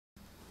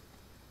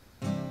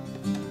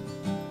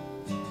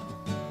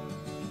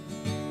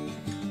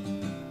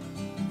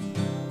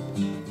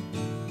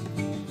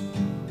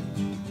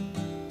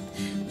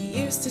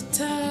used to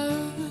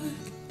talk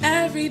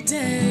every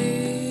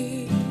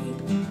day.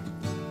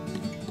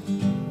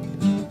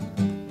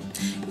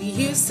 We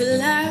used to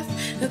laugh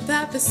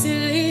about the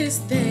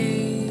silliest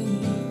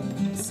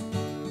things,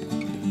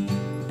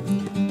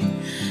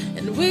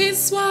 and we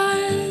swore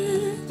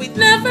we'd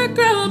never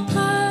grow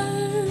apart.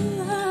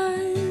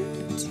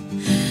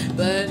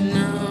 But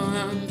now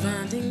I'm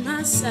finding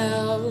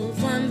myself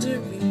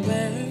wondering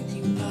where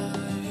you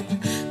are,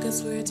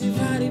 'cause we're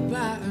divided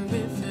by a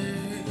river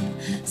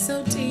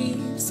so deep,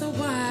 so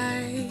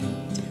wide.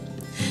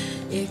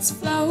 It's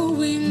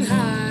flowing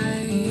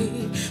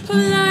high.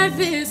 Life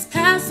is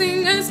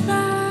passing us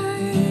by,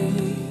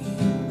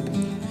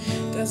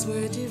 'cause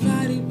we're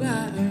divided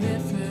by a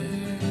river.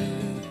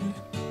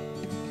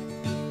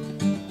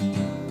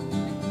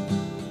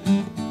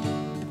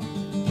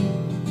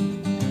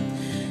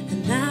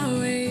 And now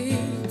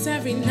it's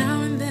every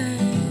now and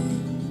then.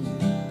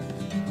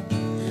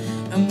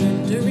 I'm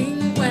wondering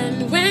when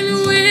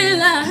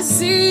will I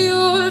see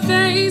your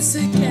face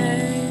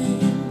again?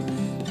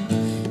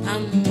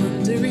 I'm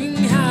wondering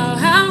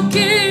how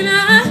can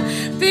I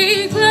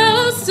be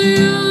close to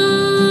you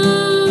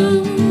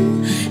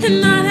and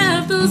not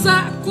have those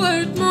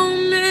awkward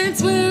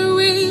moments where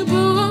we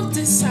both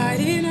decide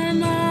in our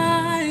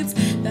minds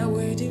that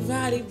we're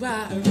divided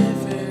by a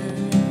river.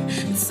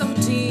 It's so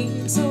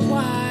deep, so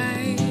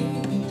wide.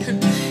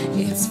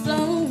 It's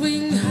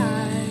flowing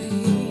high.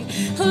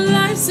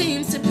 Life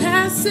seems to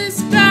pass us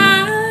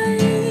by,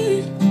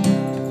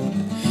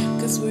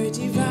 'cause we're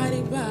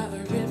divided by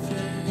a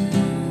river.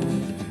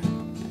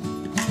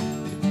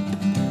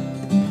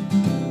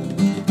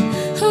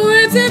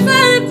 We're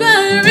divided by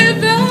a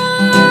river.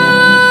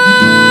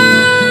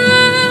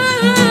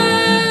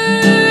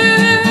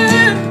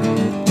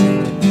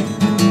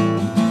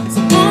 So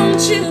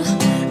won't you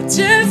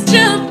just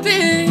jump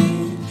in?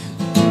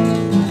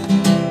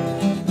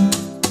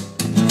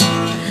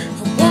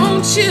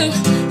 Won't you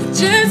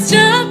just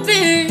jump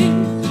in?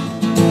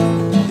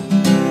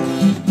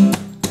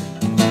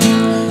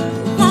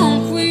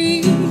 Won't we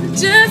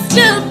just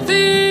jump in?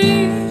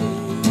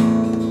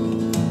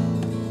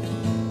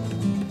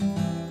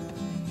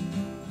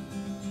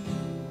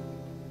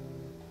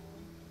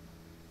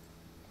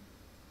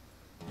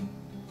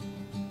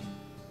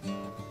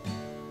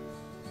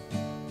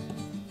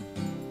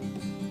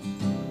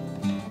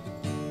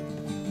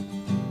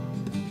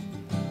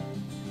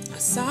 I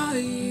saw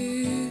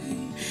you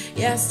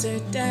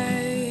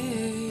yesterday.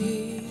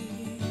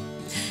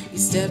 You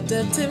stepped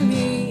up to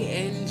me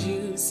and you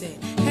said,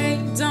 "Hey,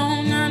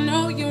 don't I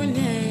know your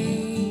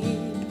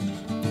name?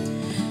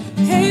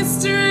 Hey,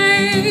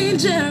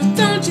 stranger,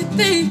 don't you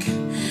think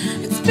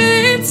it's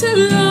been too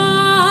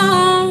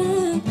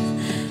long?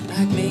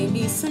 Like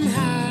maybe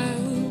somehow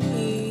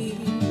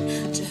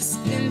we've just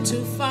been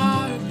too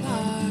far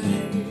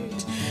apart.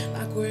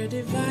 Like we're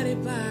divided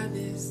by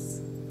this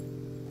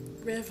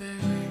river.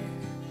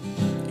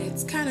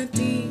 It's kinda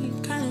deep,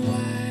 kinda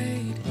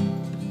wide.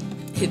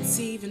 It's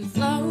even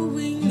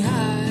flowing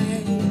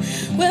high.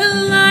 Well,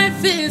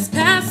 life is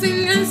passing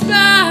us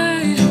by.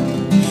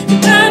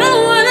 I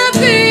don't wanna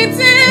be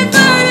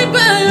divided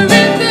by a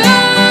river.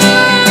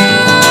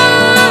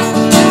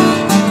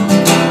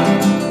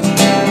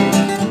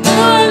 I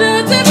wanna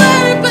be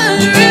divided by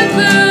a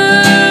river.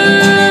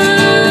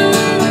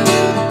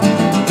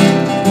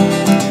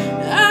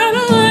 I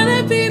don't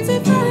wanna be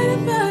divided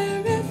by a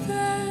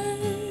river.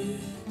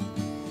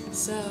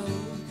 So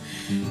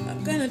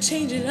I'm gonna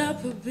change it up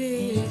a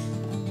bit.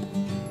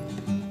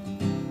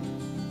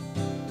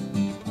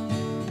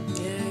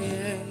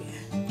 Yeah.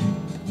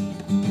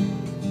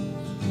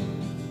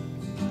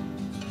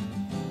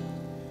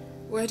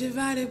 We're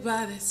divided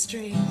by this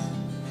stream.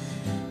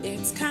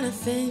 It's kind of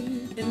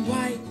thin and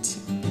white,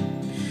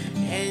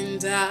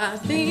 and I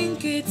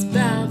think it's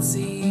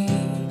bouncy,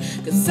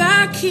 'cause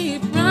I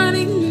keep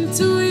running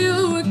to you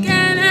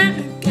again and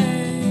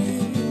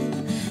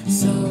again.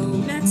 So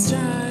next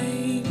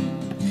time,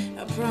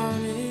 I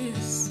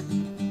promise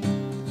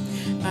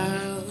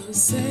I'll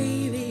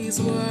say these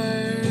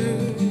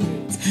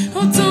words.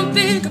 Oh, don't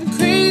think I'm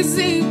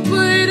crazy,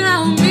 but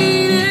I'll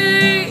mean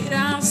it.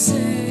 I'll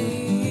say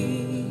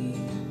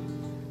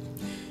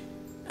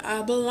I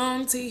belong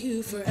to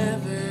you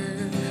forever.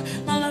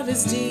 My love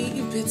is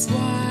deep, it's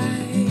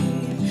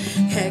wide.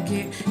 Heck,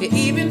 it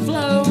even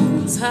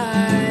flows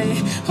high.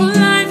 Oh,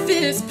 life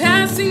is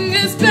passing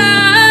us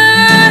by.